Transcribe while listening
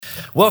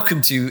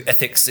Welcome to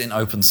Ethics in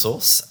Open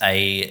Source,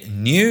 a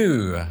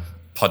new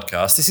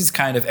podcast. This is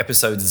kind of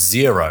episode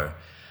 0.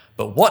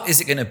 But what is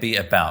it going to be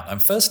about? I'm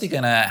firstly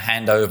going to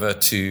hand over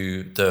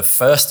to the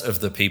first of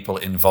the people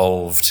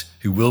involved,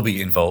 who will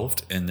be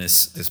involved in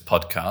this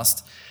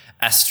podcast,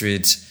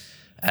 Astrid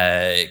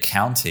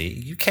County.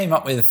 You came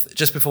up with,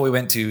 just before we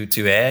went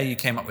to air, you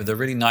came up with a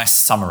really nice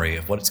summary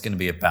of what it's going to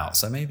be about.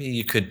 So maybe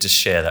you could just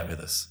share that with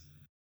us.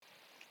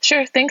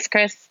 Sure. Thanks,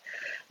 Chris.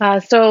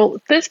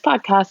 So this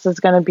podcast is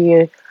going to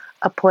be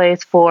a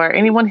place for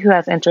anyone who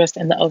has interest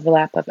in the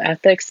overlap of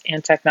ethics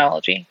and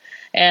technology.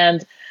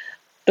 And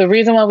the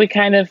reason why we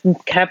kind of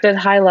kept it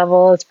high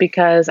level is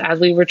because as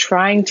we were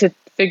trying to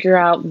figure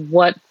out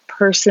what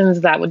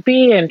persons that would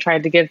be and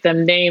tried to give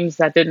them names,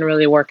 that didn't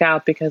really work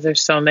out because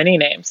there's so many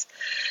names.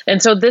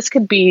 And so this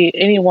could be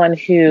anyone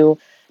who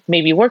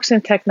maybe works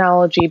in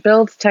technology,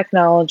 builds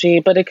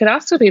technology, but it could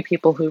also be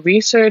people who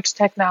research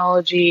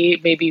technology,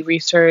 maybe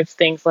research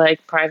things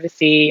like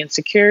privacy and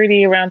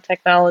security around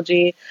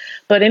technology,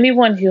 but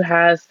anyone who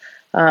has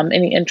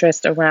any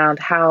interest around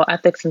how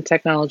ethics and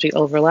technology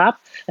overlap,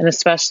 and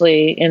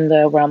especially in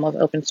the realm of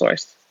open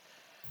source.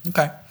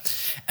 Okay.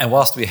 And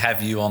whilst we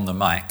have you on the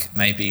mic,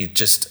 maybe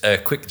just a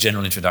quick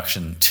general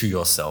introduction to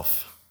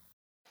yourself.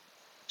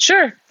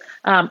 Sure.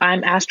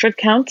 I'm Astrid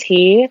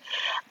County.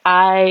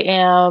 I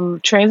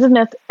am trained as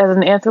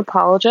an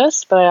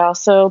anthropologist, but I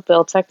also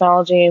build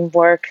technology and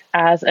work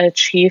as a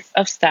chief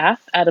of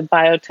staff at a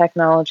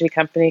biotechnology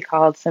company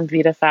called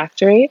Semvita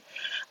Factory.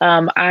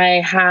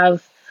 I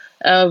have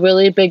a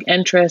really big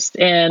interest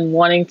in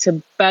wanting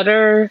to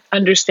better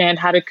understand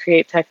how to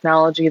create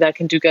technology that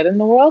can do good in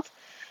the world.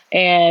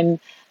 And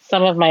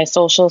some of my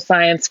social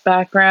science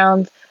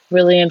background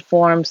really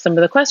informs some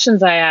of the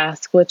questions I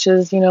ask, which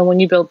is, when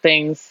you build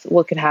things,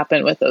 what could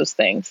happen with those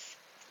things?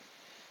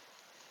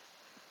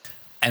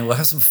 And we'll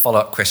have some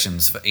follow-up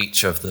questions for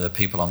each of the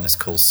people on this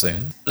call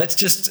soon. Let's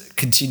just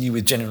continue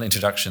with general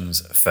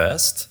introductions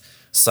first.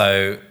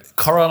 So,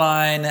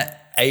 Coraline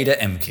Ada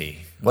Ehmke,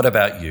 what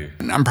about you?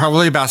 I'm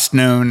probably best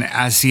known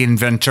as the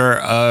inventor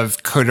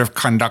of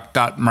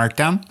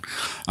codeofconduct.markdown.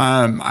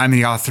 I'm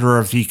the author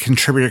of the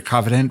Contributor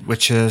Covenant,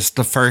 which is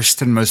the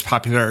first and most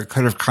popular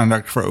code of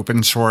conduct for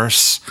open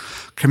source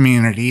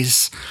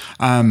communities.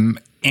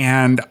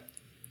 And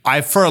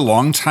I, for a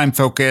long time,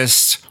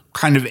 focused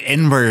kind of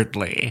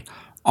inwardly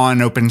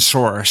on open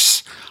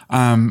source,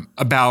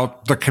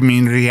 about the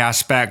community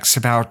aspects,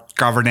 about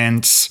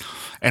governance,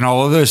 and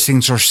all of those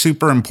things are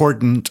super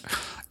important.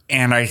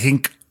 And I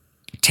think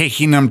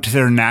taking them to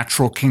their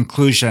natural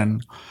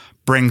conclusion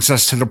brings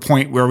us to the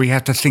point where we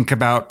have to think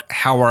about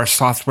how our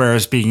software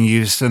is being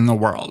used in the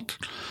world.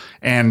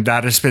 And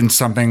that has been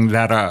something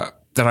that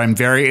I'm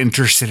very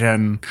interested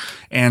in,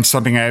 and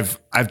something I've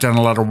done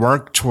a lot of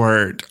work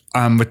toward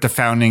with the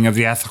founding of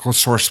the Ethical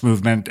Source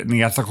Movement and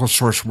the Ethical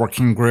Source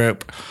Working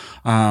Group.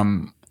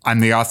 I'm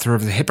the author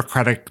of the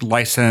Hippocratic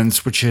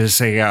License, which is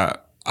an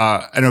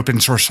open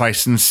source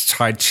license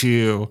tied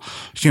to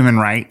human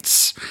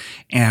rights.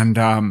 And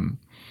I'm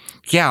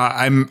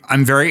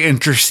very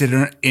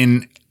interested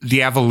in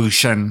the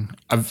evolution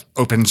of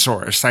open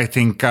source. I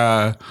think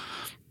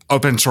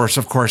open source,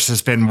 of course,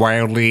 has been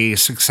wildly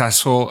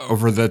successful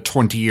over the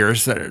 20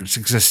 years that it's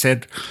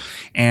existed.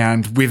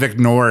 And we've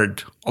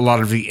ignored a lot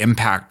of the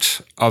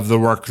impact of the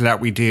work that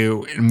we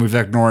do, and we've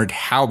ignored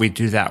how we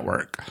do that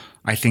work,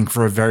 I think,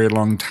 for a very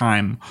long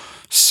time.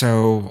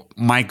 So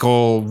my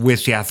goal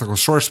with the Ethical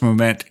Source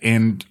Movement,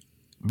 and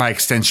by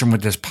extension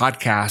with this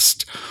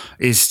podcast,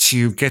 is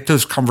to get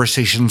those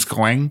conversations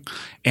going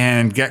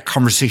and get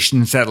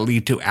conversations that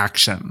lead to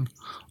action.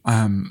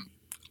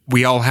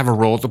 We all have a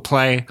role to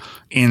play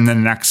in the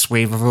next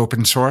wave of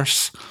open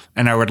source,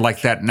 and I would like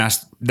that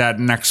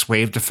next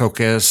wave to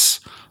focus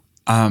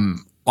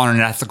on an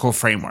ethical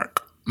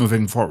framework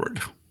moving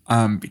forward,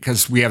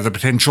 because we have the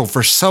potential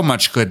for so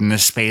much good in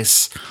this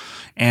space,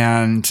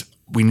 and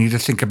we need to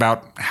think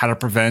about how to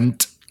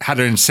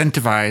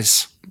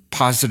incentivize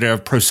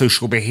positive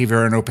pro-social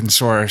behavior in open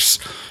source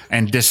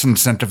and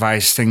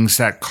disincentivize things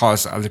that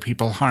cause other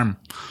people harm.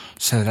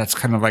 So that's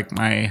kind of like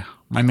my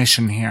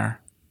mission here.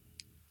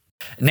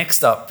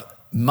 Next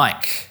up,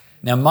 Mike.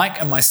 Now, Mike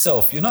and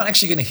myself, you're not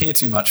actually going to hear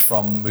too much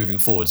from moving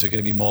forward. So we're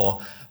going to be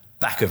more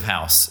back of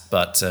house,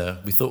 but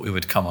we thought we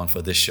would come on for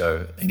this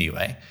show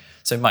anyway.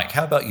 So Mike,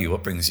 how about you?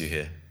 What brings you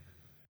here?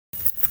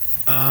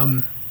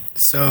 I'm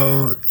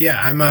a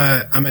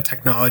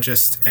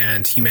technologist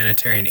and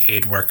humanitarian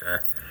aid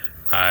worker.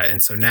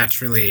 And so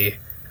naturally,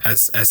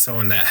 as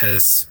someone that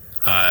has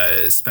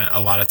spent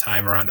a lot of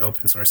time around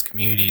open source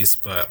communities,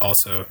 but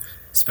also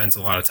spends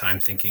a lot of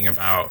time thinking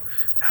about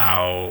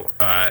how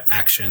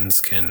actions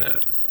can,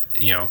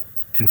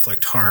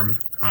 inflict harm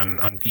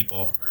on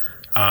people.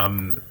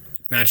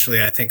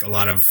 Naturally, I think a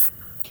lot of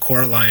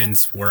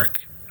Coraline's work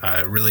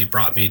really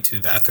brought me to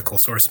the Ethical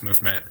Source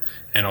Movement,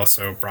 and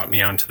also brought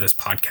me onto this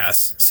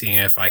podcast, seeing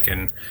if I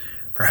can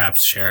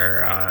perhaps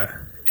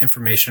share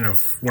information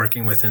of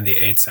working within the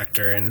aid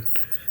sector and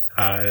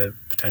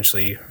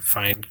potentially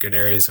find good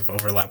areas of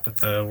overlap with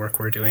the work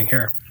we're doing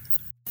here.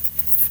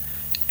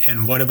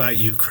 And what about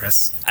you,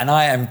 Chris? And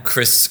I am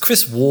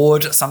Chris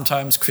Ward,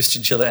 sometimes Chris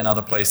Chinchilla in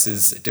other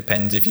places. It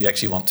depends if you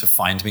actually want to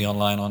find me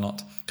online or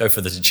not. Go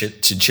for the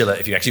Chinchilla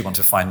if you actually want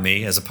to find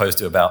me, as opposed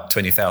to about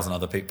 20,000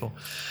 other people.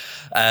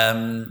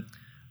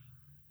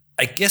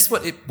 I guess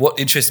what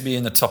interested me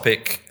in the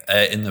topic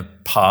in the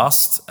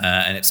past,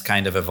 and it's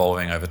kind of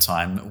evolving over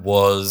time,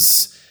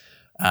 was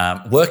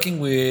working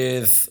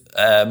with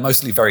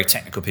mostly very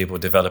technical people,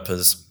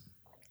 developers,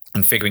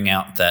 and figuring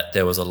out that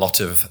there was a lot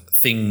of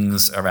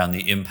things around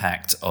the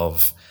impact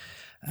of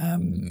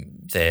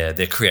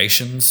their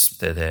creations,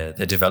 their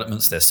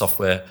developments, their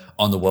software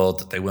on the world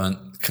that they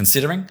weren't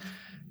considering.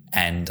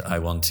 And I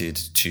wanted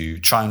to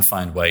try and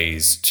find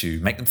ways to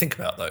make them think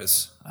about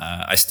those.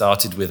 I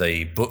started with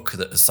a book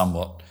that has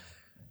somewhat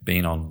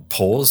been on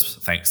pause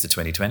thanks to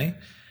 2020.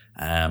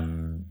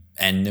 And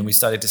then we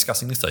started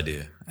discussing this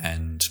idea.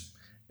 And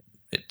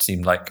it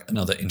seemed like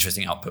another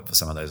interesting output for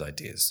some of those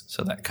ideas.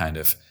 So that kind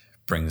of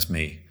brings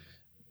me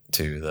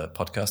to the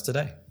podcast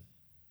today.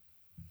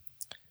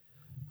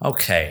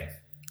 Okay.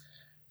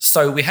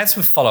 So we had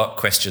some follow-up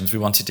questions. We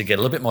wanted to get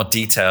a little bit more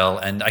detail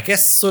and I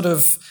guess sort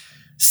of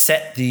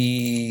set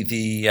the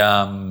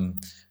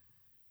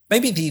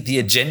maybe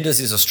the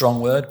agendas is a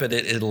strong word, but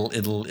it'll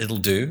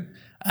do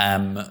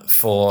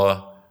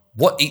for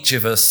what each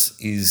of us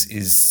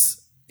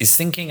is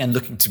thinking and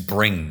looking to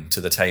bring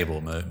to the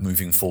table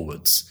moving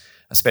forwards,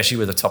 especially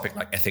with a topic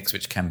like ethics,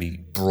 which can be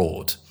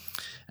broad,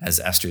 as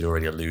Astrid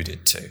already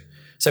alluded to.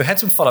 So we had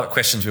some follow-up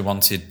questions we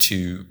wanted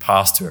to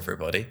pass to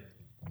everybody.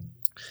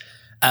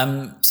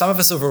 Some of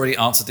us have already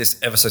answered this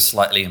ever so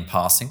slightly in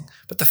passing,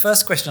 but the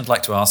first question I'd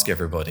like to ask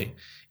everybody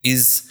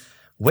is,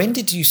 when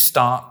did you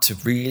start to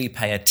really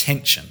pay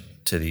attention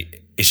to the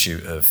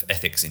issue of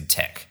ethics in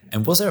tech?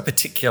 And was there a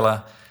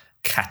particular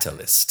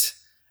catalyst?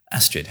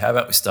 Astrid, how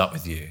about we start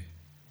with you?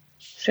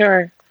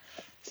 Sure.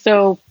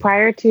 So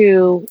prior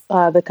to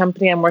the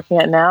company I'm working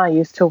at now, I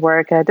used to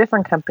work at a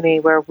different company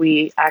where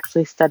we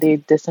actually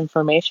studied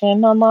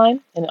disinformation online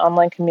in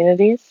online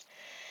communities.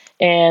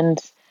 And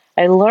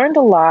I learned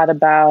a lot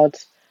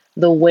about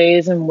the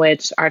ways in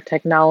which our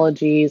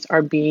technologies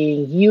are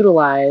being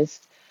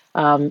utilized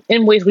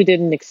in ways we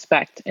didn't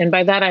expect. And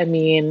by that, I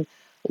mean,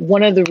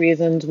 one of the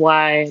reasons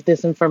why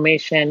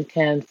disinformation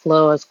can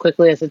flow as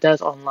quickly as it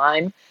does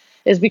online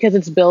is because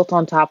it's built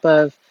on top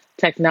of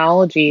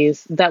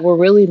technologies that were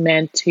really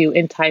meant to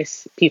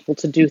entice people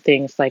to do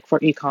things like for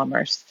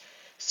e-commerce.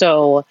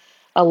 So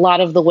a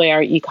lot of the way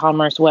our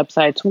e-commerce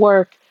websites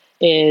work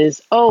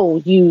is,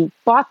 oh, you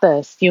bought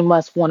this, you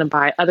must want to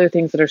buy other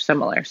things that are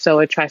similar. So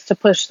it tries to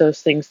push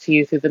those things to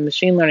you through the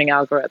machine learning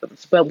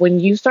algorithms. But when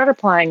you start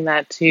applying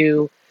that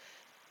to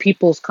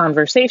people's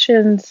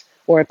conversations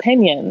or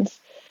opinions,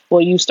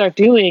 what you start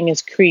doing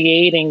is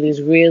creating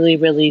these really,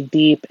 really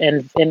deep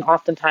and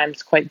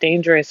oftentimes quite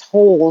dangerous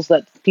holes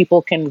that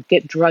people can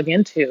get drug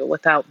into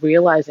without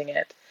realizing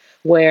it,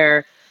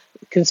 where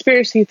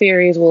conspiracy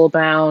theories will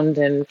abound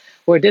and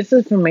where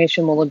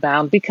disinformation will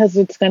abound because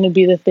it's going to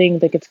be the thing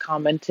that gets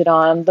commented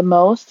on the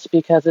most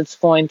because it's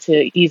going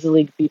to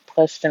easily be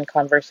pushed in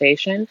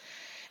conversation.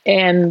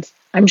 And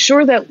I'm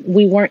sure that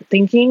we weren't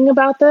thinking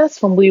about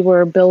this when we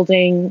were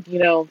building,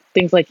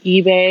 things like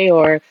eBay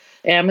or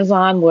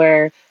Amazon,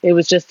 where it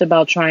was just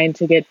about trying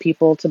to get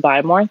people to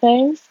buy more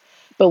things.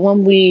 But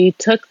when we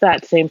took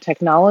that same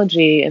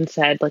technology and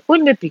said, like,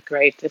 wouldn't it be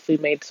great if we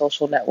made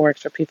social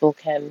networks where people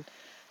can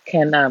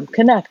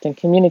connect and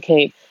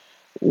communicate,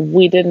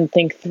 we didn't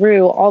think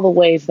through all the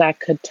ways that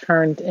could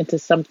turn into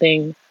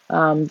something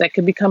that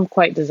could become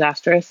quite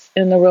disastrous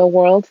in the real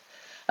world.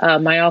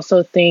 I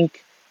also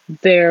think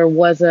there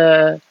was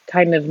a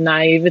kind of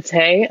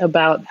naivete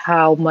about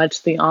how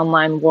much the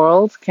online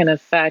world can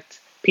affect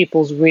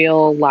people's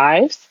real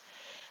lives.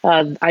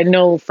 I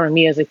know for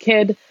me as a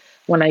kid,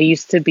 when I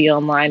used to be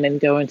online and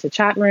go into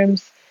chat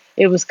rooms,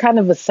 it was kind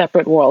of a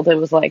separate world. It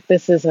was like,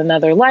 this is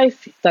another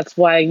life. That's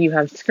why you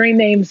have screen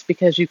names,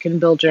 because you can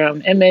build your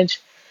own image.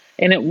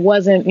 And it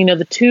wasn't,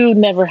 the two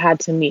never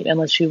had to meet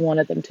unless you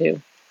wanted them to.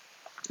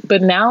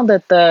 But now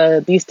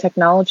that these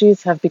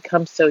technologies have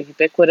become so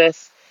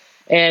ubiquitous,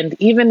 and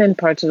even in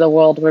parts of the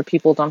world where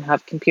people don't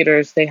have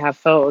computers, they have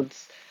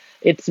phones,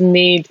 it's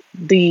made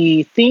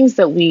the things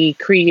that we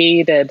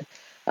created,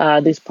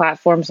 these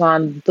platforms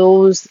on,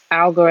 those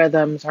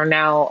algorithms are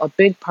now a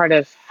big part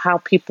of how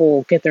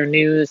people get their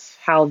news,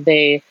 how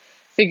they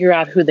figure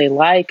out who they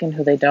like and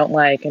who they don't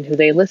like, and who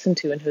they listen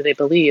to and who they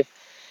believe.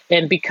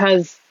 And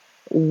because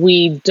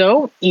we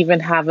don't even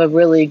have a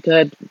really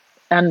good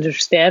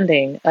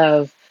understanding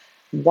of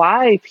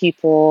why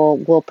people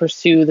will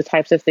pursue the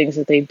types of things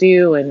that they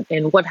do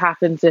and what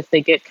happens if they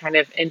get kind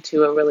of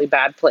into a really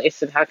bad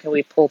place and how can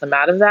we pull them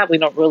out of that. We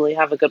don't really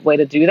have a good way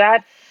to do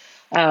that.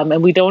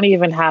 And we don't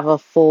even have a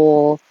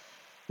full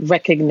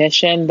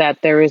recognition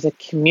that there is a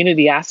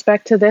community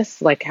aspect to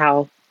this, like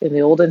how in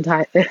the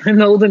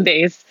olden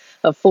days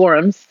of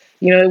forums,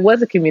 it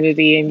was a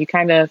community and you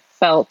kind of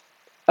felt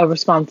a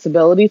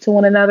responsibility to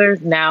one another.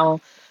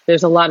 Now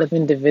there's a lot of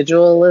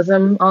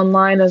individualism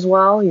online as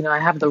well. I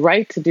have the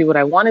right to do what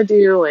I want to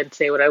do and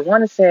say what I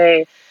want to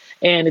say.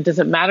 And it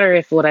doesn't matter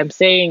if what I'm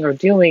saying or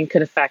doing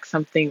could affect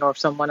something or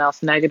someone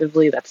else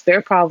negatively. That's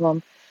their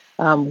problem.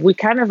 We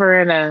kind of are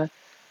in a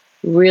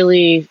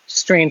really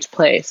strange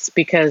place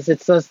because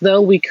it's as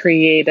though we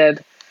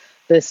created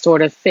this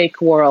sort of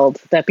fake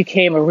world that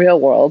became a real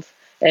world,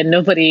 and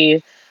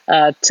nobody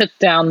took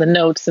down the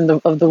notes and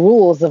of the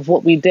rules of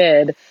what we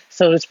did.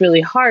 So it's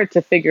really hard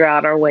to figure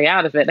out our way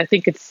out of it. I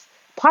think it's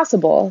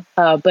possible,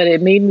 but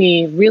it made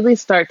me really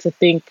start to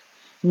think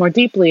more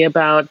deeply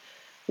about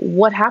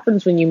what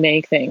happens when you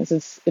make things.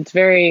 It's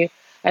very,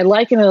 I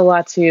liken it a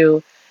lot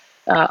to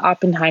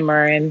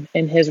Oppenheimer and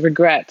his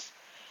regret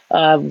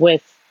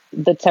with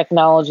the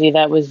technology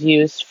that was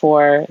used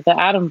for the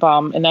atom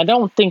bomb. And I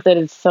don't think that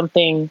it's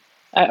something,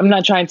 I'm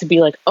not trying to be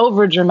like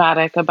over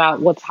dramatic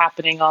about what's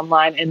happening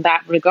online in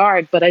that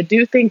regard, but I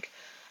do think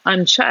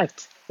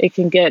unchecked, it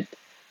can get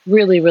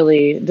really,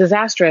 really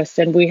disastrous.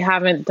 And we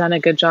haven't done a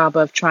good job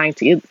of trying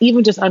to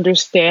even just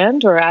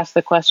understand or ask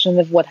the question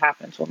of what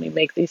happens when we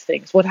make these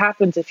things. What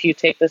happens if you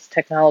take this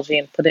technology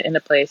and put it in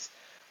a place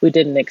we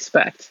didn't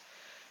expect?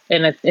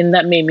 And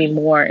that made me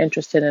more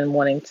interested in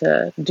wanting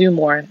to do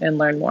more and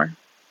learn more.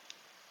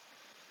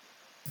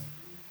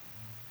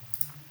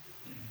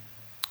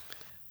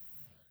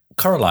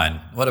 Coraline,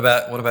 what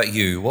about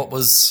you? What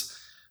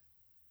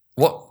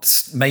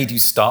made you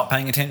start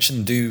paying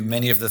attention, do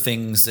many of the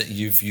things that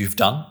you've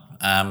done?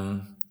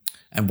 And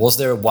was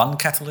there one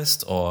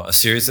catalyst or a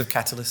series of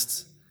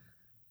catalysts?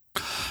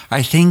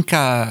 I think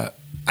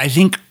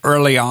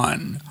early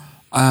on,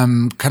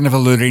 kind of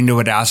alluding to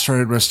what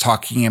Astrid was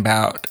talking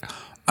about,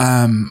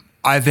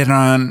 I've been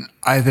on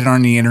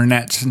the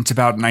internet since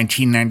about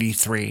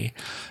 1993,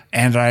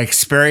 and I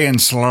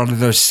experienced a lot of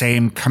those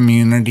same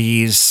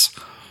communities.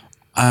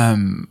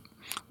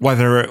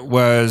 Whether it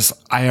was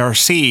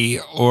IRC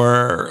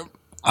or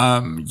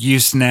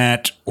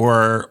Usenet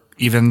or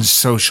even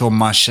social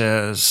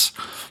mushes,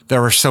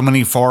 there were so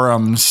many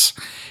forums,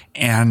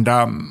 and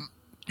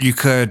you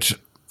could,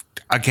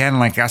 again,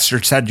 like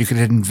Esther said, you could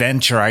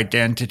invent your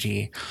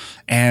identity.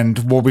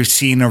 And what we've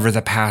seen over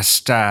the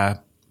past, I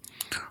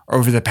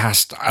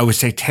would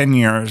say 10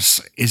 years,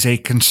 is a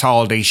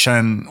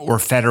consolidation or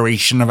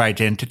federation of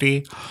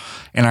identity.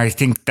 And I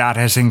think that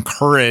has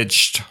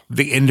encouraged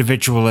the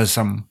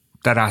individualism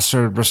that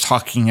Astrid was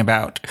talking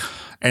about.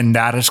 And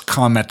that has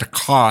come at the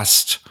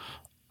cost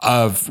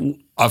of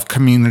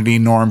community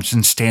norms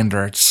and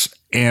standards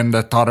and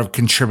the thought of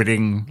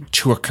contributing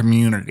to a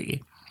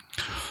community.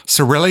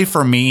 So really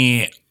for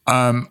me,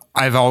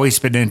 I've always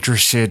been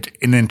interested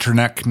in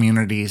internet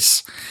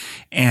communities,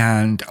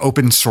 and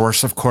open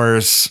source, of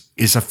course,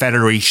 is a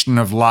federation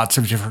of lots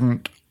of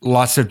different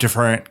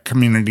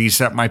communities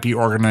that might be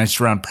organized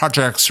around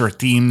projects or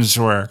themes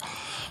or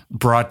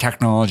broad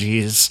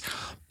technologies.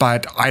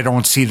 But I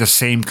don't see the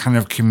same kind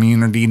of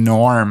community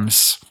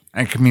norms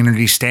and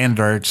community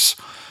standards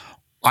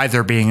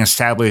either being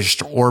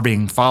established or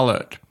being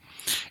followed.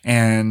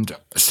 And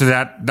so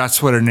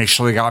that's what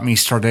initially got me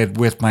started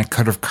with my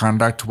code of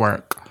conduct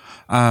work.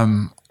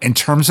 In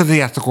terms of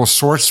the ethical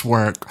source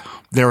work,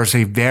 there was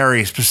a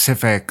very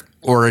specific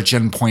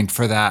origin point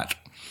for that.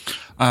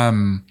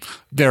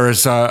 There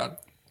is a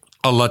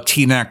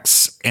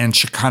Latinx and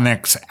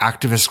Chicanx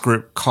activist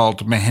group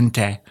called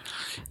Mijente,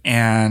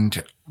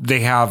 and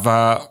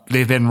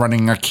they've been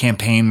running a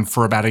campaign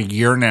for about a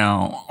year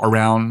now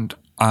around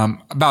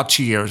about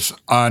 2 years.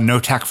 No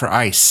Tech for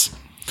ICE.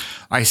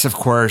 ICE, of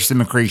course,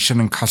 Immigration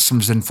and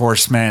Customs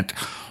Enforcement,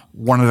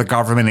 one of the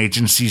government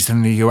agencies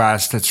in the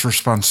U.S. that's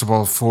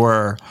responsible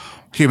for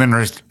human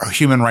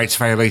rights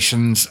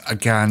violations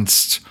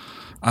against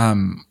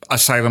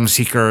asylum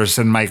seekers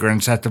and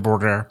migrants at the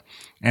border.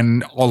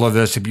 And all of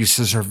those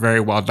abuses are very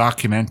well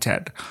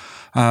documented.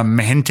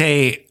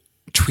 Mijente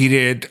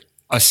tweeted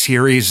a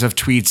series of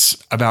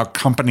tweets about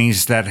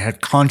companies that had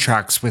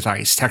contracts with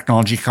ICE,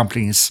 technology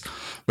companies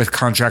with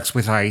contracts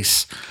with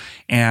ICE.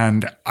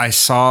 And I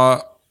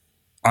saw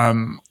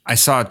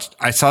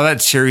that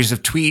series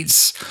of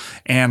tweets,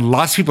 and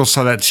lots of people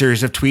saw that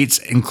series of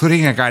tweets,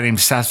 including a guy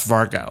named Seth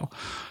Vargo.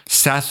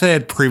 Seth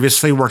had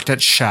previously worked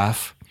at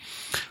Chef.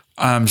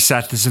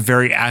 Seth is a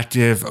very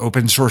active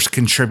open source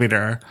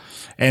contributor.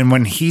 And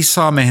when he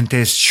saw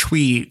Mijente's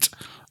tweet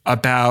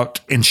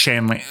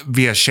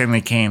via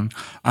Shanley Kane,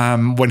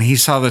 when he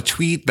saw the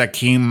tweet that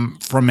came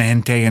from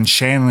Mijente and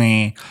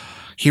Shanley,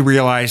 he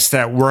realized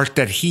that work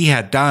that he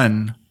had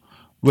done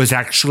was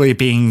actually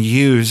being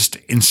used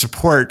in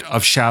support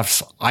of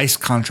Chef's ICE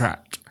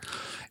contract.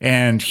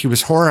 And he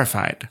was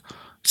horrified.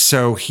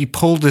 So he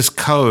pulled his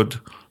code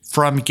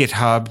from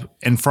GitHub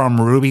and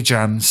from Ruby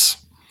Gems,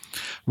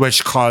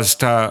 which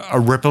caused a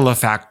ripple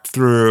effect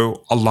through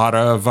a lot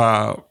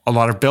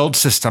of build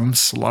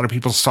systems. A lot of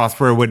people's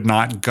software would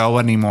not go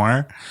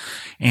anymore.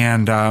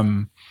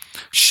 And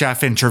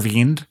Chef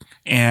intervened.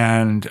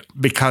 And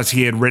because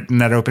he had written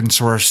that open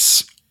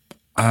source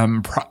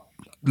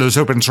those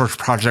open source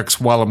projects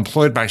while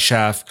employed by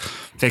Chef,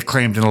 they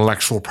claimed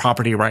intellectual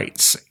property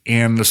rights,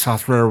 and the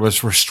software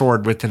was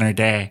restored within a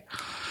day.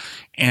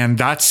 And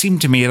that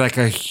seemed to me like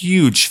a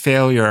huge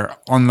failure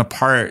on the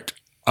part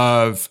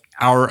of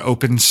our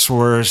open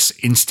source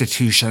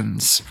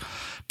institutions,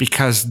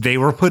 because they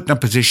were put in a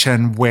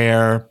position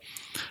where,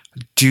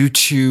 due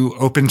to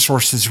open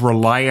source's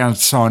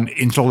reliance on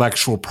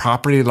intellectual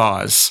property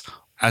laws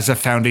as a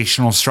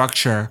foundational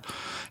structure,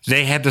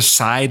 they had to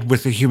side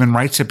with the human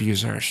rights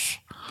abusers.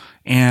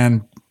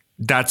 And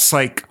that's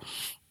like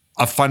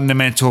a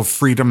fundamental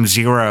Freedom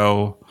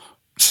Zero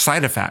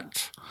side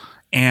effect.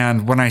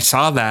 And when I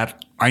saw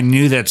that, I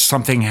knew that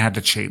something had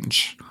to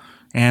change.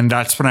 And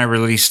that's when I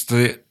released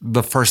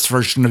the first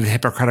version of the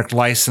Hippocratic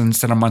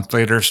License, and a month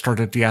later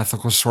started the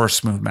Ethical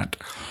Source movement.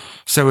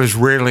 So it was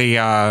really,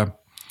 I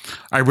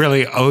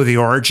really owe the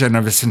origin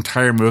of this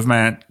entire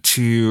movement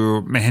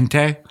to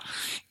Mahinte,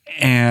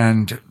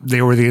 and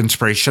they were the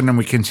inspiration, and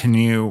we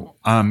continue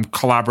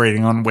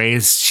collaborating on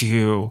ways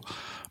to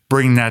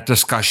bring that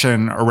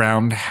discussion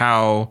around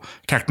how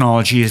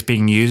technology is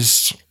being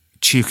used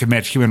to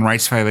commit human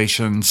rights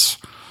violations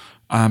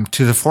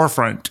to the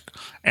forefront.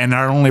 And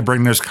not only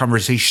bring those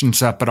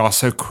conversations up, but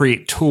also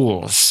create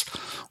tools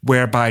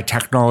whereby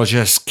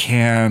technologists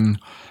can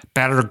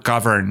better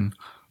govern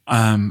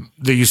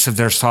the use of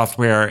their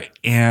software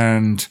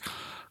and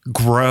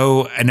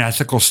grow an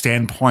ethical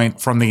standpoint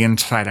from the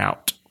inside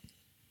out.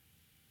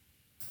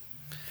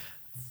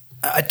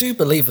 I do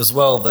believe as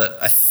well that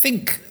I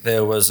think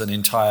there was an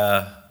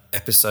entire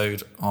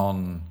episode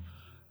on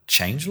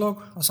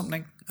changelog or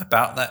something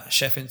about that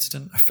chef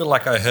incident. I feel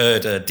like I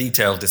heard a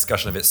detailed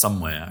discussion of it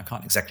somewhere. I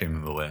can't exactly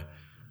remember where.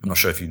 I'm not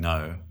sure if you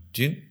know.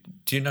 Do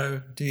you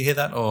know? Do you hear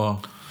that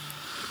or?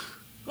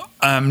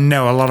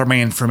 No, a lot of my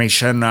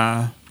information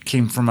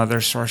came from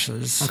other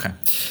sources. Okay,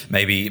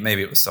 maybe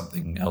it was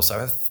something else.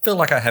 I feel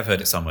like I have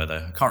heard it somewhere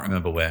though. I can't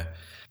remember where.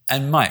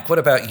 And Mike, what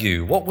about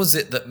you? What was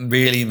it that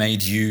really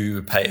made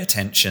you pay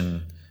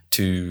attention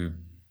to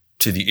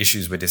the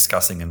issues we're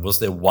discussing? And was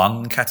there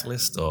one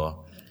catalyst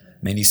or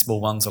many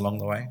small ones along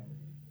the way?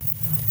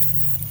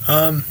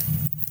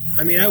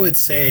 I mean, I would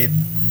say,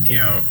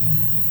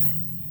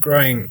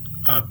 growing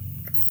up,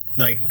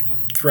 like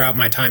throughout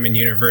my time in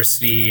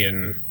university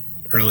and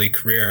early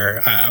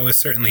career, I was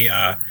certainly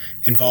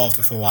involved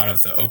with a lot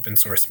of the open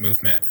source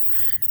movement.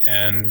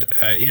 And,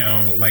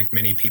 like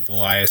many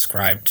people, I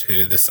ascribe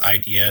to this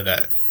idea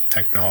that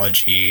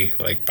technology,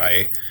 like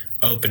by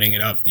opening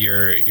it up,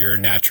 you're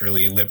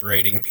naturally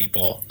liberating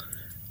people.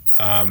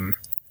 I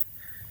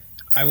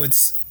would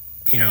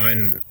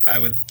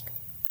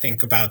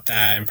think about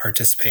that and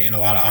participate in a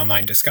lot of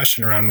online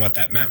discussion around what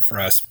that meant for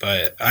us.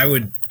 But I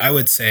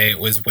would say it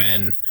was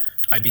when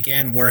I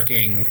began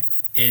working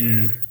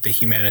in the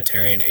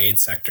humanitarian aid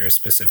sector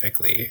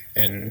specifically,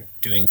 and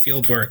doing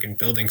field work and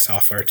building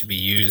software to be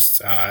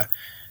used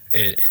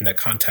in the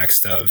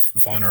context of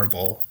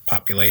vulnerable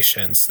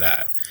populations,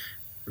 that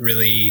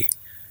really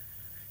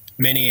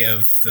many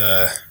of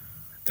the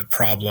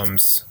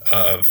problems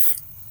of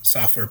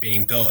software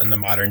being built in the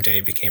modern day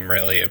became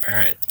really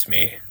apparent to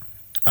me.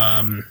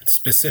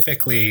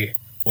 Specifically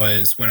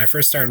was when I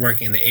first started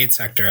working in the aid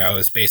sector. I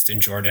was based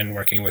in Jordan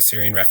working with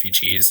Syrian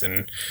refugees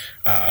and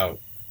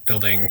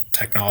building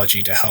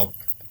technology to help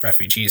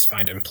refugees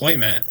find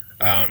employment.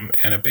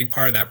 And a big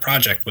part of that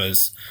project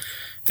was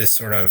this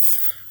sort of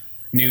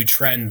new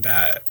trend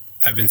that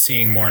I've been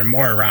seeing more and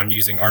more around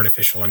using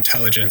artificial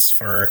intelligence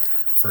for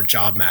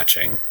job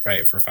matching,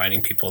 right? For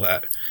finding people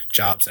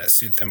jobs that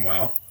suit them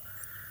well.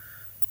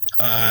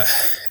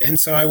 And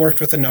so I worked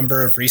with a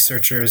number of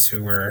researchers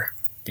who were,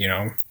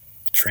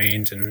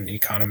 trained in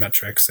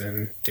econometrics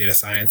and data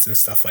science and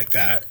stuff like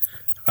that.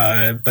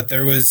 But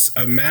there was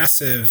a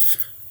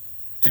massive,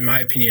 in my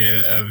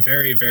opinion, a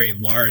very, very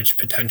large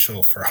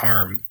potential for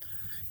harm.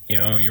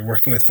 You're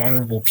working with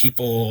vulnerable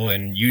people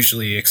and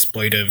usually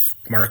exploitive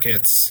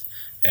markets,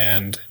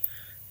 and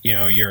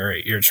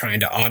you're trying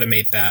to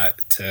automate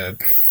the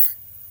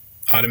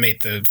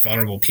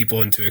vulnerable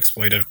people into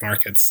exploitive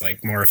markets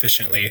like more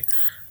efficiently.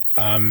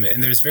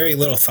 And there's very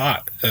little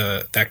thought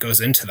that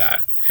goes into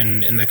that.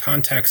 And in the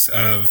context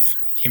of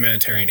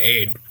humanitarian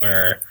aid,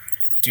 where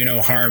do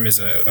no harm is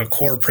a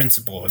core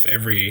principle of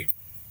every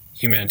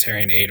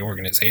humanitarian aid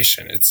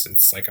organization,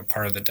 it's like a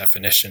part of the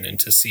definition. And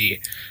to see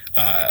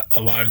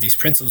a lot of these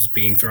principles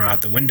being thrown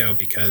out the window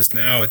because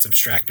now it's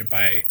abstracted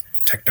by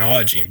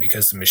technology, and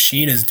because the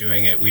machine is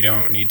doing it, we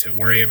don't need to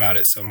worry about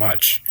it so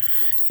much.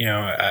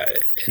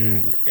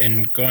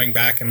 In going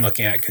back and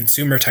looking at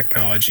consumer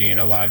technology and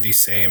a lot of these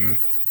same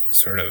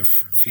sort of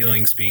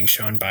feelings being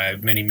shown by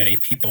many, many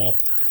people,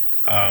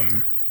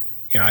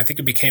 I think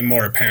it became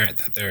more apparent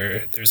that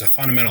there's a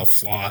fundamental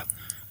flaw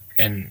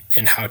in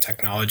how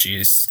technology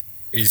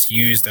is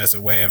used as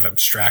a way of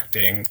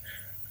abstracting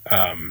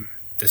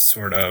this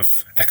sort of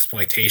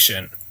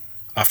exploitation,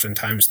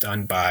 oftentimes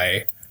done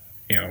by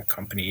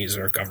companies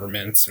or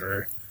governments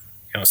or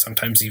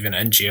sometimes even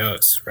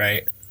NGOs,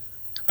 right?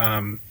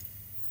 And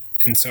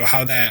so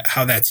how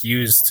that's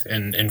used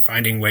in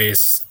finding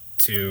ways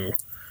to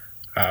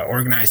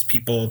organize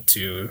people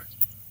to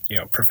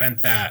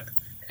prevent that,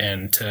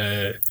 and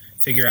to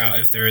figure out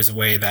if there is a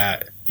way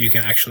that you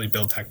can actually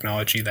build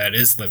technology that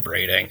is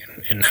liberating,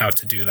 and how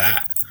to do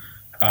that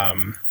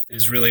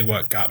is really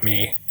what got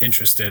me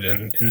interested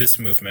in this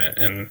movement,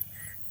 and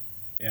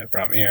yeah, it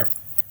brought me here.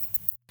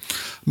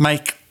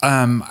 Mike,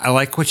 I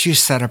like what you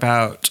said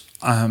about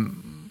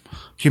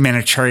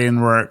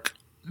humanitarian work,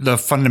 the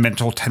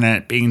fundamental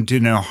tenet being do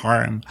no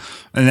harm.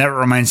 And that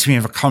reminds me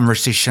of a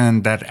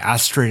conversation that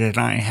Astrid and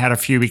I had a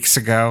few weeks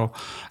ago.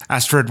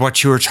 Astrid,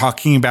 what you were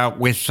talking about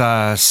with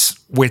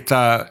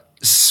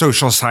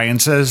social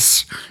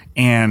sciences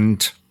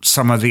and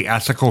some of the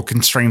ethical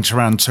constraints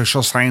around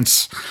social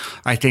science,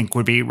 I think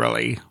would be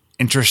really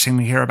interesting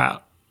to hear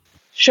about.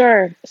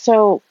 Sure.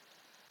 So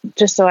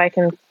just so I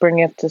can bring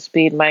it to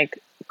speed, Mike,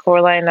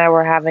 Coraline and I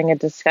were having a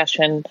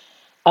discussion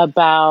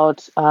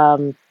about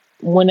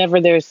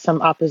whenever there's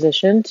some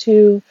opposition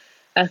to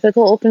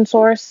ethical open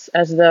source,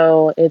 as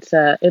though it's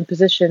an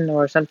imposition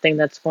or something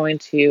that's going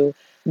to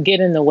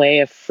get in the way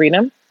of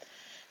freedom.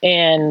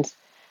 And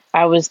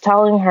I was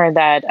telling her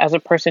that as a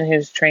person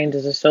who's trained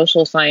as a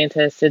social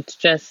scientist, it's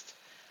just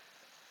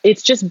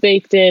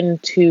baked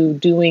into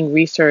doing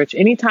research.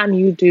 Anytime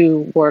you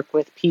do work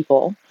with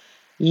people,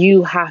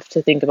 you have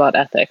to think about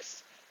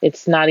ethics.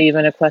 It's not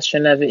even a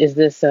question of, is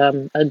this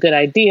a good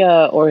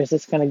idea, or is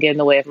this going to get in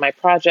the way of my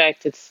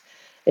project?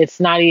 It's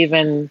not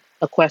even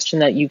a question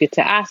that you get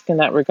to ask in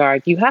that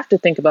regard. You have to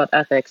think about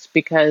ethics,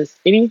 because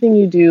anything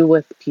you do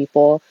with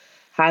people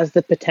has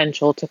the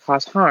potential to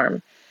cause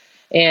harm.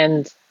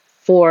 And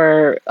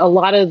for a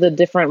lot of the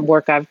different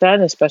work I've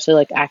done, especially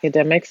like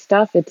academic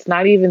stuff, it's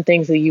not even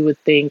things that you would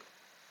think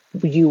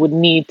you would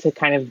need to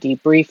kind of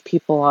debrief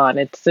people on.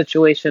 It's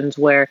situations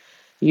where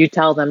you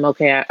tell them,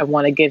 okay, I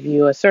want to give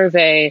you a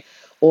survey,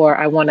 or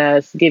I want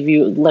to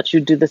let you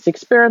do this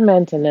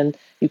experiment, and then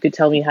you could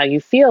tell me how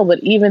you feel. But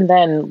even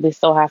then, we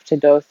still have to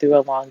go through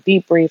a long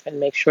debrief and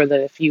make sure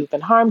that if you've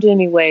been harmed in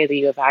any way, that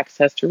you have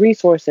access to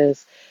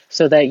resources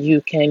so that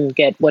you can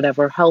get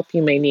whatever help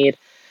you may need.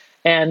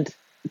 And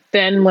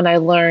then when I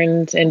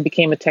learned and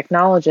became a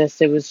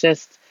technologist, it was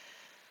just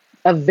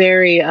a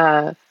very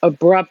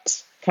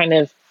abrupt kind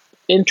of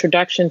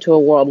introduction to a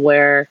world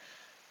where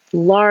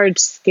large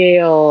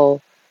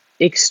scale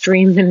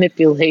extreme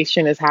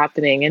manipulation is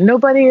happening and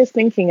nobody is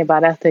thinking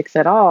about ethics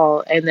at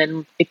all. And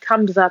then it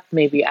comes up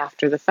maybe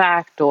after the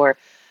fact, or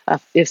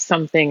if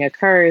something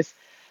occurs.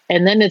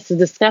 And then it's a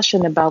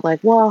discussion about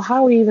like, well, how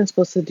are we even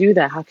supposed to do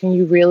that? How can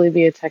you really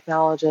be a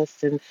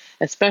technologist and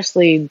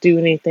especially do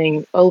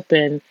anything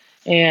open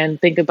and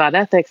think about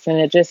ethics? And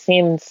it just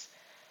seems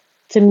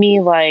to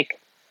me like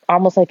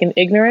almost like an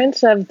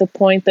ignorance of the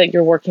point that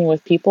you're working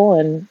with people,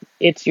 and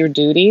it's your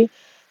duty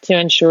to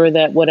ensure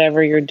that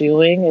whatever you're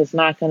doing is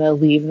not going to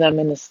leave them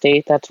in a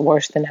state that's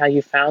worse than how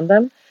you found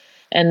them.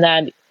 And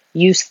that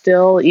you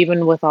still,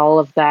 even with all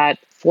of that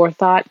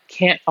forethought,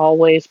 can't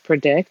always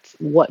predict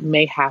what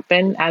may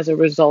happen as a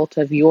result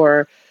of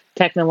your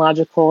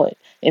technological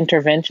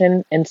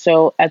intervention. And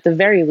so at the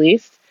very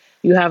least,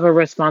 you have a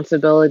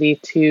responsibility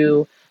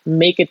to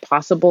make it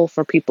possible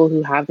for people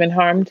who have been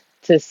harmed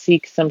to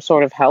seek some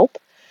sort of help,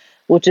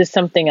 which is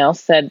something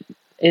else that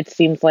it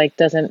seems like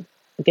doesn't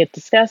get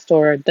discussed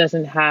or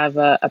doesn't have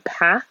a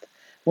path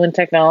when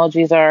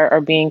technologies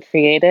are being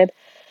created.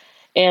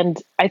 And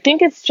I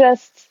think it's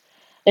just,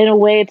 in a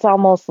way, it's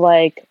almost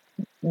like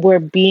we're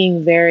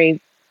being very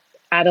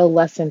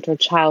adolescent or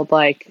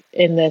childlike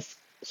in this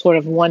sort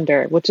of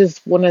wonder, which is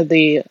one of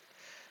the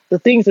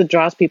things that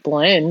draws people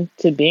in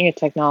to being a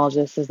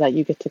technologist, is that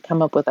you get to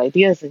come up with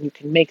ideas and you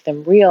can make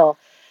them real.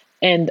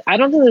 And I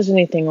don't think there's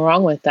anything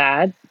wrong with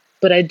that.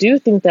 But I do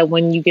think that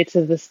when you get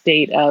to the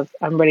state of,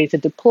 I'm ready to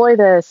deploy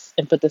this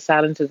and put this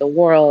out into the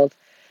world,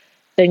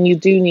 then you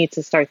do need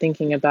to start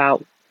thinking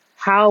about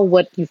how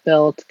what you've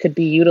built could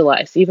be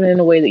utilized, even in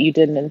a way that you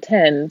didn't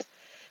intend.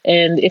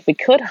 And if it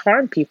could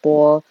harm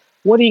people,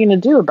 what are you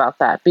going to do about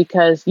that?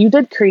 Because you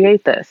did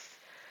create this.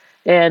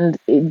 And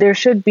there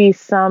should be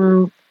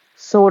some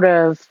sort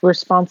of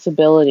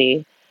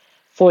responsibility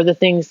for the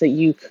things that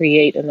you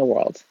create in the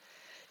world.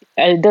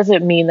 It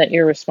doesn't mean that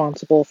you're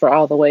responsible for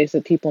all the ways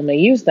that people may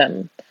use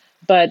them,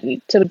 but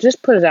to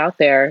just put it out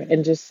there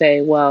and just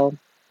say, well,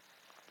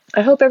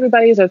 I hope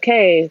everybody's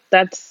okay.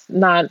 That's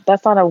not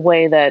a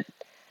way that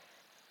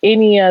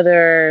any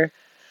other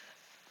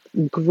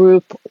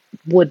group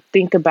would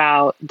think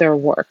about their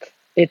work.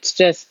 It's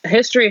just,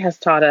 history has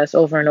taught us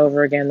over and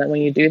over again that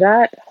when you do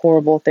that,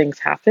 horrible things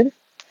happen.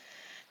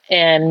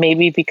 And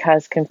maybe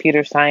because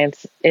computer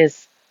science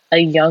is a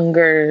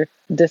younger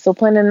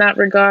discipline in that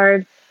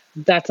regard,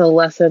 that's a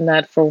lesson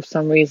that for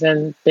some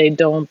reason they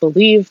don't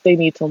believe they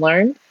need to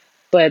learn.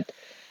 But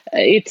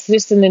it's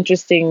just an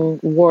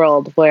interesting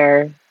world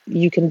where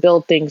you can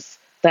build things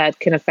that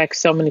can affect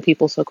so many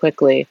people so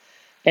quickly.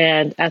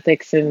 And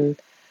ethics and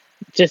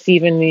just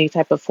even any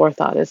type of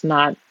forethought is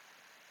not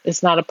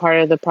a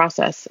part of the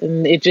process.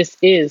 And it just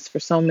is for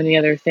so many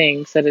other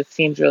things that it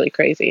seems really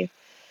crazy.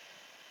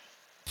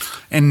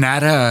 And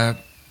that,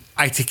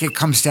 I think it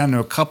comes down to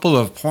a couple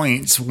of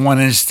points. One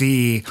is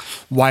the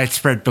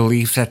widespread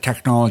belief that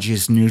technology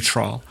is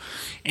neutral,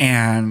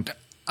 and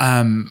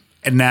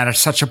that is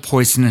such a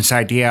poisonous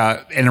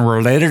idea. And a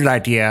related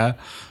idea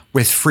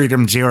with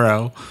Freedom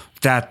Zero,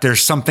 that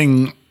there's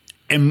something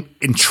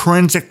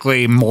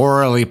intrinsically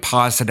morally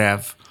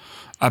positive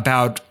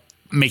about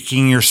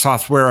making your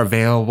software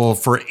available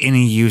for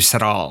any use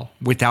at all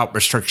without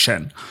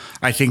restriction.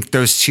 I think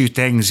those two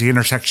things, the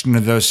intersection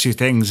of those two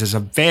things, is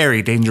a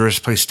very dangerous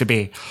place to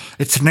be.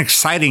 It's an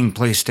exciting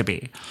place to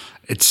be.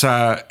 It's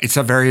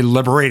a very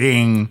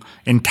liberating,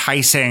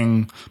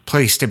 enticing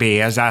place to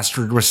be. As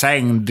Astrid was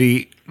saying,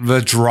 the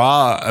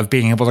draw of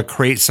being able to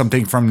create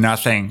something from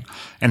nothing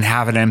and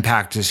have an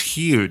impact is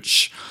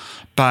huge.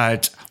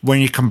 But when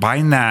you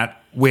combine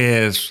that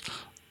with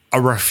a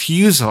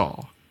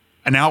refusal,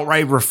 an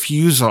outright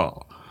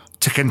refusal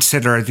to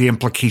consider the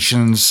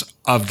implications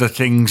of the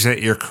things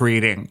that you're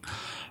creating,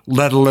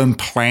 let alone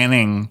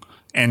planning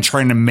and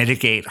trying to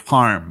mitigate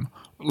harm.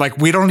 Like,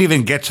 we don't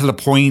even get to the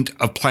point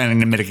of planning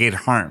to mitigate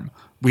harm.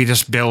 We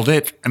just build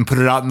it and put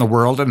it out in the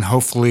world, and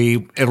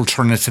hopefully it'll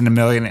turn us into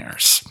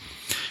millionaires.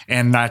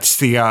 And that's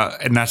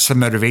the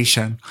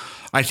motivation.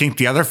 I think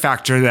the other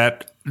factor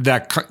that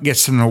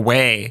gets in the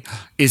way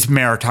is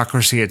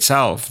meritocracy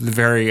itself, the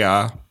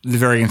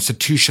very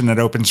institution that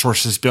open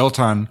source is built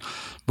on,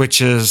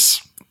 which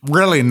is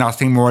really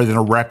nothing more than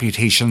a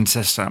reputation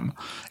system.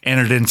 And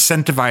it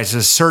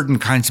incentivizes certain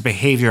kinds of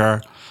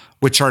behavior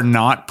which are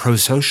not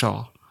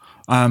pro-social.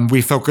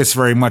 We focus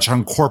very much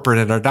on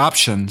corporate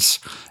adoptions,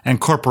 and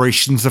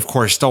corporations, of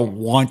course, don't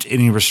want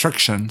any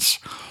restrictions.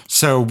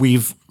 So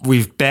we've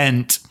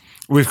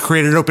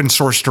created open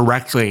source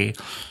directly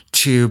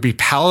to be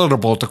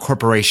palatable to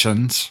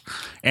corporations,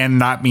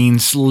 and that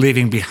means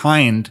leaving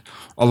behind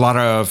a lot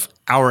of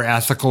our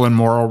ethical and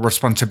moral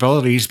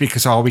responsibilities,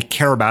 because all we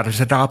care about is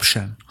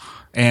adoption.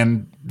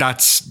 And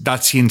that's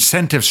the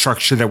incentive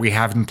structure that we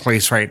have in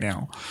place right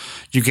now.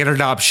 You get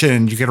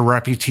adoption, you get a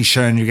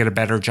reputation, you get a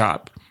better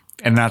job.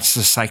 And that's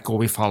the cycle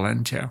we fall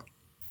into.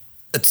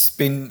 It's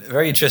been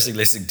very interesting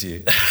listening to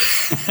you.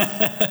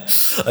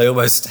 I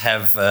almost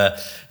have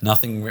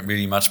nothing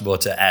really much more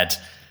to add.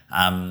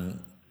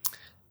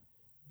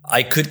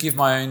 I could give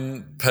my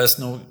own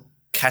personal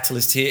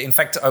catalyst here. In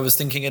fact, I was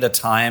thinking at a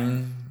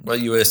time while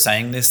you were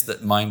saying this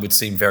that mine would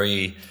seem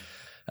very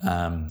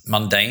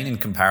mundane in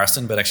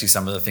comparison, but actually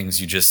some of the things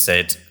you just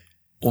said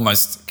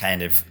almost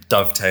kind of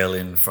dovetail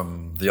in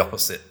from the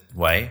opposite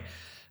way,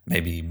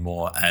 maybe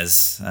more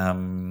as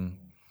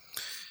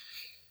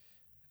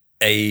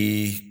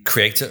a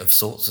creator of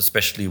sorts,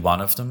 especially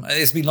one of them.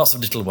 There's been lots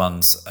of little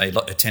ones. I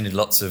attended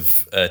lots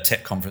of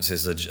tech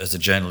conferences as a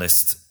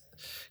journalist,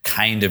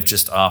 kind of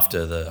just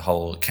after the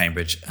whole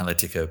Cambridge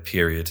Analytica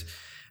period.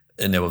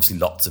 And there were obviously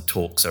lots of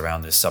talks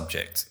around this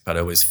subject, but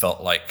I always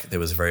felt like there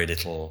was very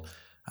little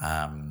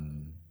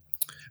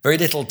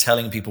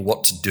telling people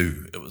what to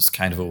do. It was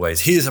kind of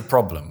always, here's a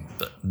problem,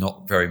 but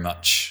not very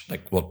much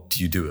like, what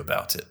do you do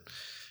about it?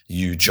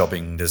 You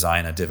jobbing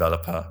designer,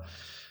 developer,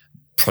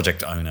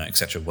 project owner,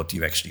 etc. What do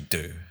you actually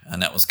do?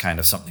 And that was kind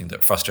of something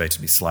that frustrated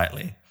me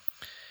slightly.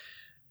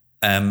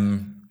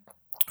 One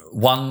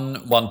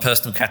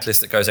personal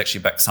catalyst that goes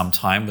actually back some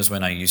time was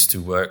when I used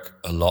to work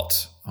a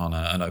lot on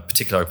a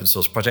particular open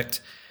source project,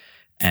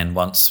 and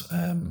once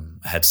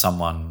had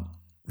someone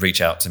reach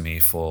out to me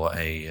for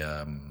a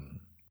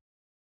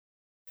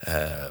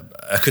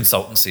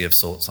consultancy of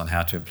sorts on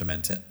how to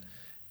implement it,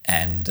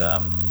 and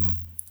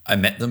I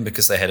met them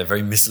because they had a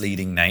very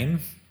misleading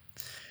name.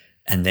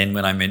 And then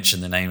when I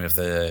mentioned the name of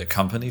the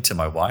company to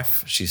my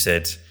wife, she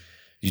said,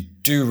 "You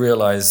do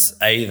realize,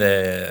 A,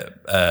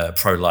 they're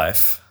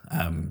pro-life,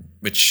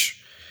 which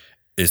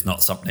is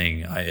not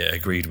something I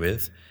agreed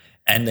with.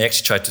 And they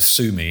actually tried to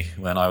sue me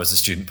when I was a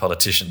student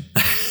politician."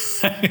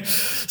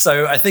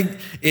 So I think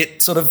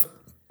it sort of,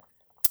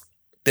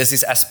 there's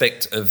this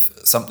aspect of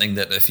something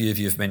that a few of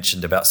you have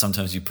mentioned about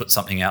sometimes you put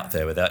something out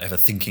there without ever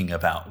thinking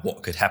about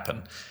what could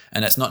happen.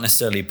 And that's not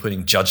necessarily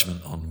putting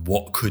judgment on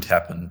what could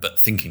happen, but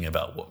thinking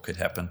about what could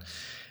happen.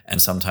 And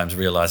sometimes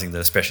realizing that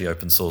especially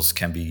open source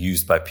can be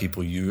used by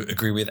people you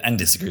agree with and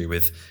disagree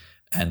with,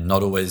 and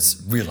not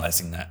always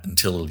realizing that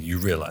until you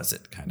realize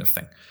it, kind of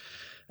thing.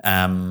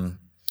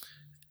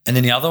 And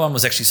then the other one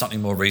was actually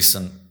something more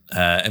recent.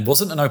 It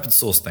wasn't an open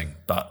source thing,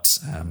 but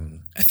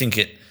I think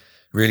it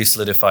really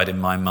solidified in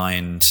my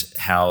mind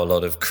how a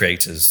lot of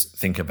creators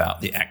think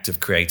about the act of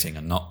creating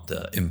and not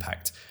the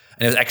impact.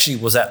 And it actually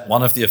was at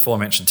one of the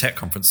aforementioned tech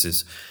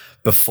conferences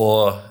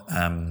before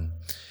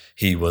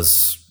he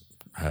was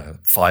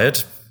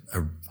fired.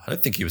 I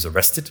don't think he was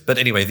arrested. But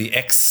anyway, the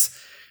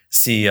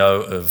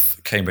ex-CEO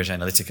of Cambridge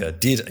Analytica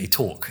did a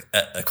talk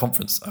at a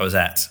conference I was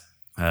at.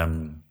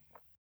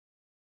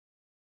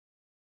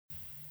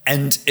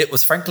 And it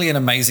was frankly an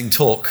amazing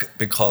talk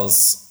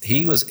because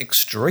he was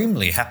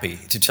extremely happy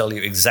to tell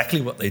you exactly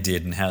what they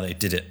did and how they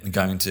did it, and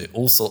go into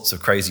all sorts of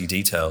crazy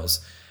details,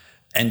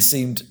 and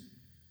seemed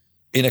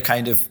in a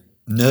kind of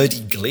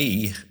nerdy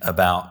glee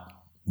about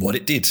what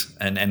it did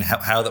and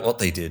what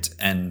they did,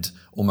 and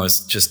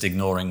almost just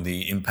ignoring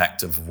the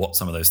impact of what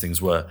some of those things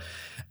were.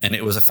 And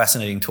it was a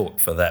fascinating talk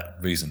for that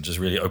reason, just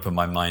really opened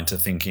my mind to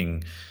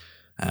thinking,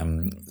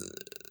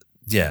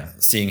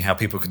 seeing how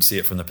people could see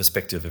it from the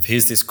perspective of,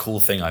 here's this cool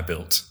thing I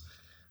built,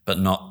 but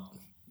not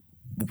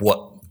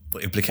what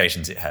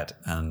implications it had.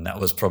 And that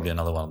was probably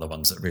another one of the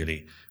ones that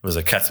really was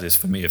a catalyst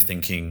for me of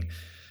thinking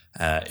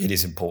it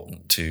is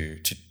important to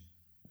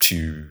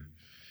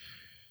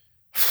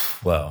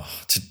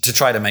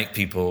try to make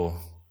people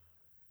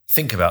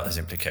think about those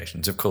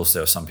implications. Of course,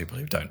 there are some people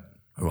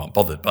who aren't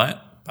bothered by it,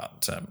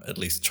 but at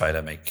least try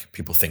to make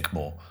people think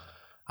more.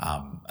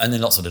 And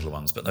then lots of little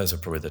ones, but those are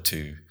probably the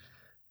two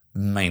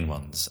main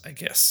ones, I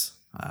guess.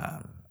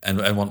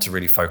 And want to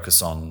really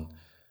focus on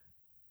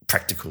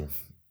practical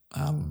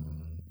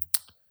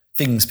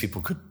things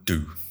people could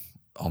do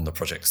on the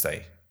projects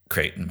they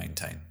create and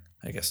maintain,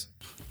 I guess.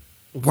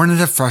 One of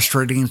the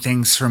frustrating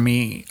things for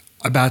me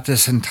about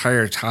this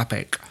entire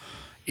topic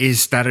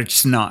is that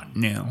it's not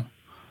new.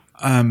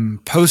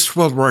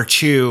 Post-World War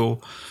II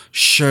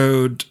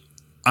showed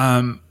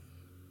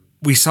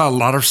we saw a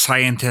lot of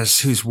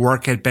scientists whose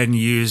work had been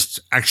used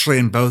actually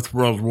in both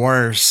world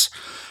wars,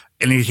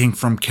 anything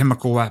from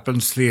chemical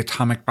weapons to the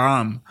atomic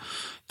bomb.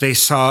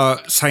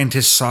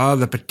 Scientists saw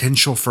the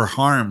potential for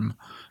harm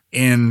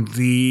in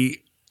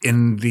the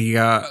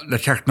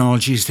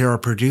technologies they were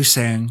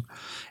producing,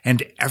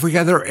 and every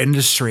other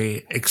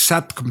industry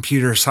except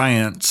computer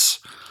science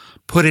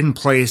put in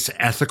place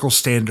ethical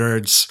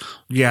standards.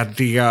 You had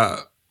the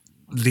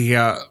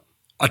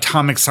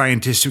atomic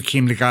scientists who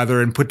came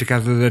together and put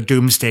together the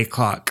doomsday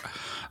clock.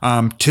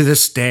 To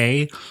this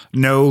day,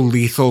 no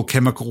lethal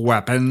chemical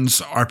weapons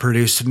are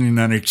produced in the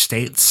United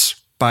States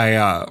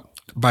by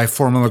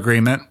formal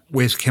agreement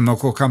with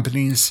chemical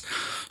companies.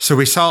 So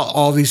we saw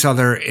all these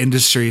other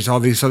industries, all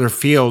these other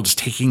fields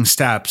taking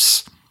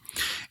steps,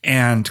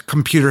 and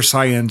computer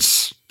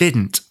science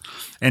didn't.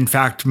 In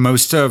fact,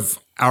 most of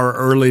our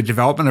early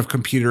development of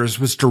computers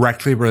was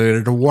directly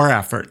related to war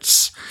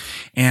efforts.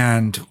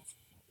 And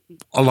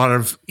a lot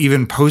of,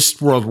 even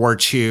post-World War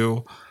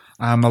II,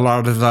 a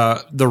lot of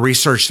the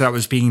research that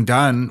was being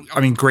done,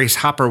 I mean, Grace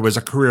Hopper was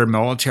a career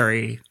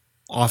military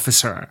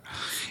officer.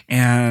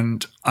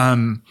 And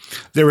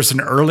there was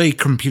an early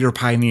computer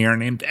pioneer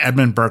named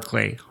Edmund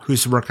Berkeley,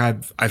 whose work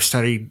I've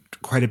studied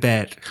quite a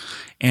bit.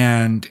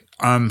 And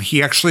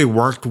he actually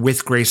worked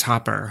with Grace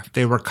Hopper.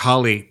 They were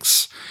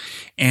colleagues,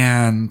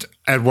 and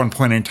at one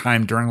point in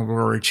time during World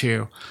War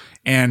II.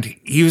 And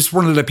he was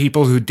one of the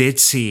people who did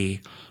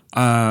see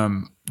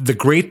the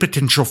great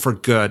potential for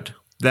good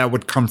that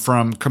would come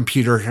from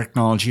computer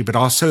technology, but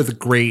also the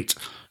great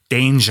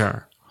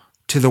danger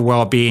to the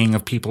well-being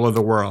of people of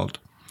the world.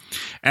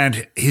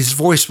 And his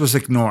voice was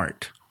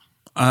ignored.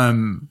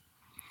 In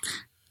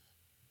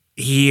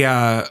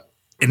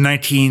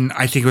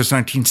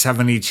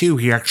 1972,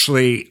 he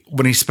actually,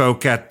 when he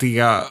spoke at the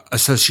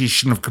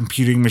Association of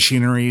Computing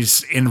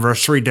Machinery's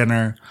anniversary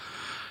dinner,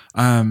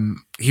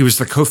 he was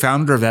the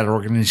co-founder of that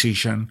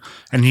organization,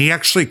 and he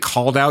actually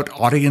called out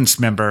audience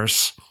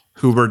members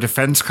who were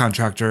defense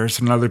contractors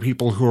and other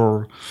people who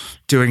were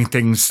doing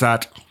things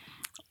that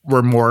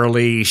were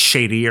morally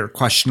shady or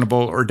questionable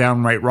or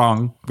downright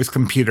wrong with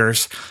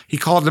computers. He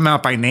called them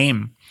out by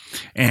name.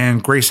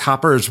 And Grace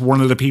Hopper is one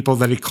of the people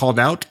that he called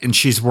out, and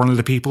she's one of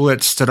the people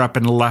that stood up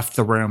and left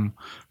the room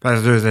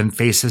rather than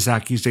face his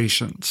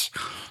accusations.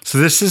 So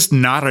this is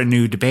not a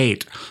new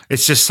debate.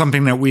 It's just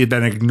something that we've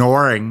been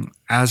ignoring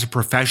as a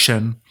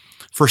profession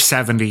for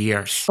 70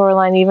 years.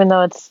 Coraline, even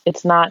though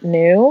it's not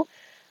new,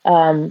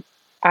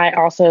 I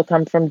also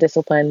come from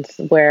disciplines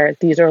where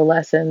these are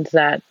lessons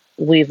that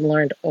we've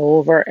learned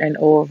over and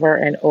over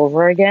and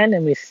over again,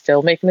 and we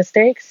still make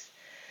mistakes.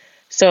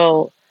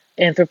 So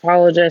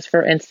anthropologists,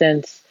 for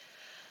instance,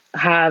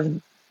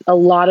 have a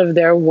lot of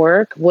their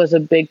work was a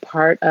big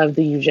part of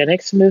the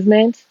eugenics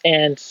movement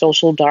and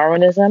social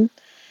Darwinism.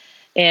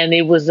 And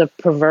it was a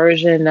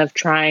perversion of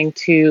trying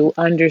to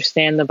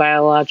understand the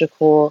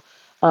biological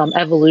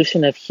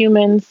evolution of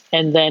humans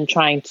and then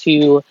trying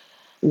to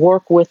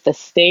work with the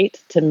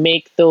state to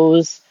make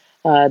those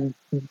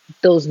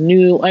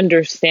new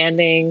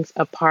understandings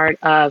a part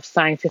of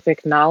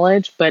scientific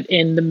knowledge. But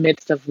in the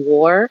midst of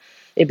war,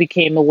 it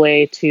became a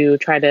way to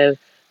try to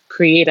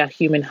create a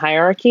human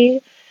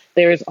hierarchy.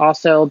 There's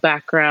also a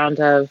background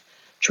of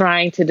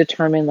trying to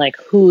determine like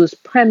who's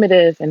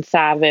primitive and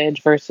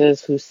savage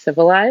versus who's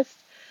civilized.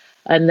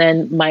 And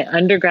then my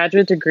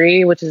undergraduate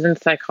degree, which is in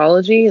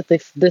psychology,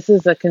 this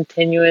is a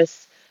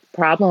continuous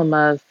problem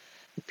of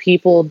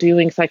people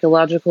doing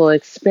psychological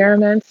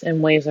experiments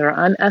in ways that are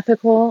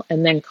unethical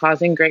and then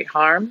causing great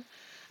harm.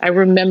 I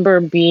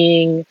remember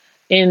being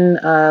in,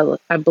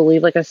 I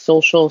believe, like a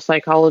social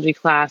psychology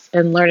class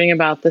and learning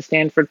about the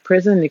Stanford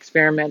prison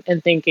experiment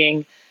and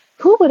thinking,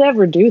 who would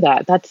ever do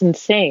that? That's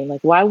insane.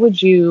 Like, why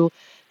would you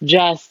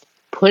just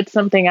put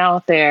something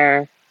out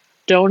there,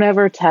 don't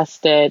ever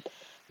test it,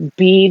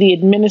 be the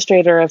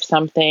administrator of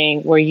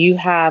something where you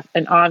have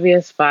an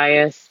obvious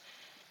bias,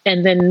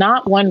 and then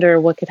not wonder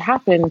what could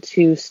happen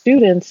to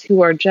students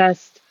who are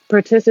just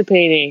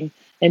participating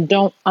and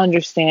don't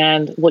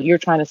understand what you're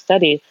trying to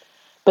study.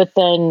 But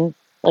then,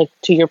 like,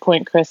 to your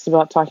point, Chris,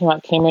 about talking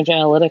about Cambridge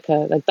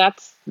Analytica, like,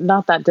 that's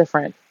not that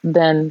different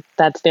than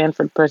that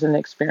Stanford prison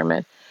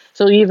experiment.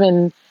 So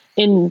even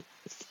in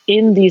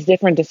these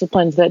different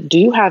disciplines that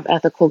do have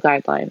ethical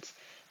guidelines,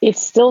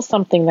 it's still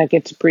something that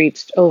gets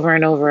breached over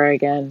and over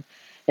again.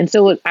 And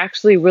so it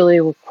actually really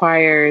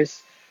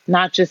requires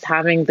not just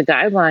having the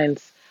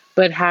guidelines,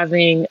 but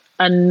having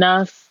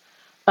enough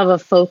of a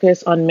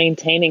focus on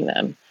maintaining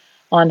them,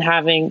 on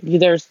having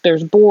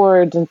there's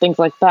boards and things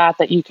like that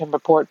that you can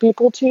report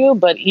people to,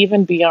 but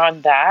even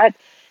beyond that,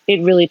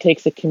 it really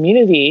takes a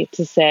community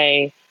to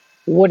say,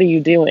 what are you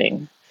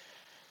doing?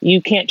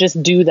 You can't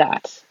just do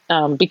that,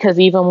 because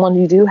even when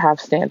you do have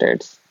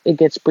standards, it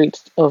gets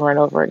breached over and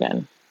over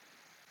again.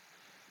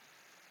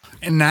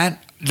 And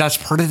that's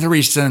part of the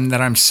reason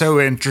that I'm so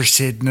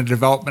interested in the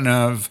development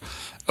of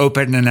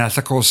open and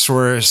ethical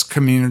source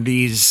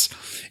communities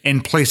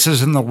in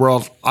places in the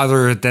world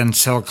other than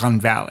Silicon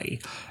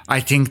Valley. I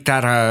think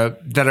that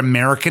that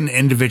American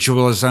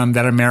individualism,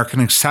 that American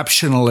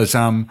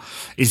exceptionalism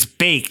is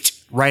baked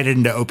right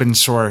into open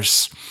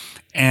source.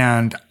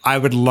 And I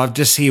would love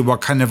to see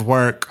what kind of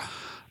work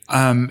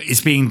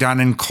is being done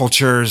in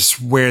cultures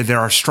where there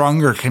are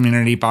stronger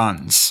community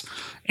bonds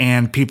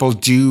and people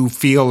do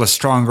feel a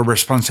stronger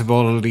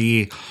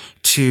responsibility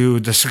to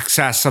the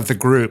success of the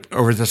group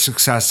over the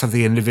success of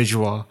the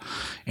individual.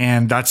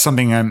 And that's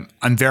something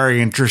I'm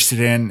very interested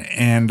in.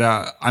 And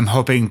I'm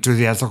hoping through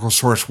the Ethical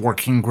Source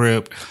Working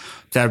Group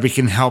that we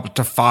can help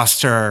to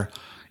foster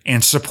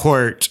and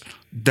support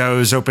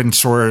those open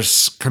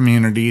source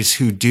communities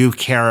who do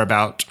care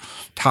about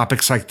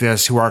topics like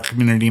this, who are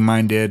community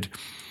minded,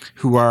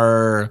 who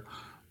are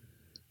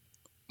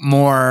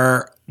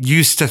more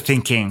used to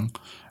thinking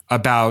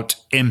about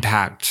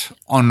impact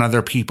on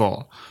other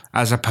people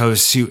as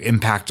opposed to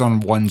impact on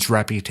one's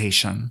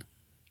reputation.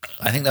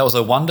 I think that was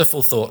a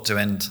wonderful thought to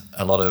end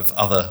a lot of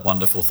other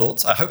wonderful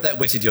thoughts. I hope that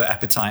whetted your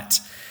appetite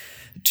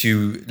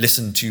to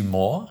listen to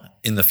more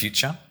in the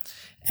future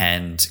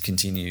and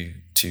continue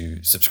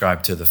to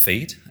subscribe to the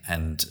feed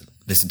and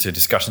listen to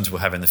discussions we'll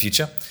have in the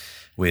future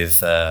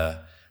with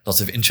lots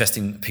of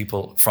interesting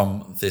people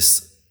from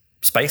this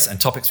space and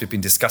topics we've been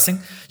discussing.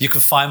 You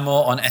can find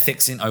more on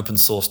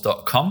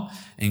ethicsinopensource.com,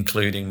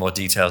 including more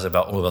details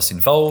about all of us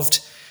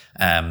involved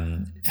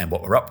and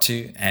what we're up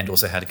to, and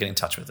also how to get in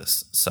touch with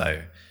us.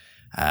 So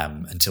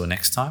until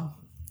next time,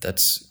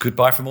 that's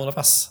goodbye from all of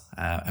us.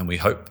 And we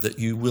hope that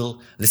you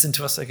will listen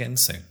to us again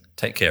soon.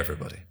 Take care,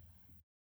 everybody.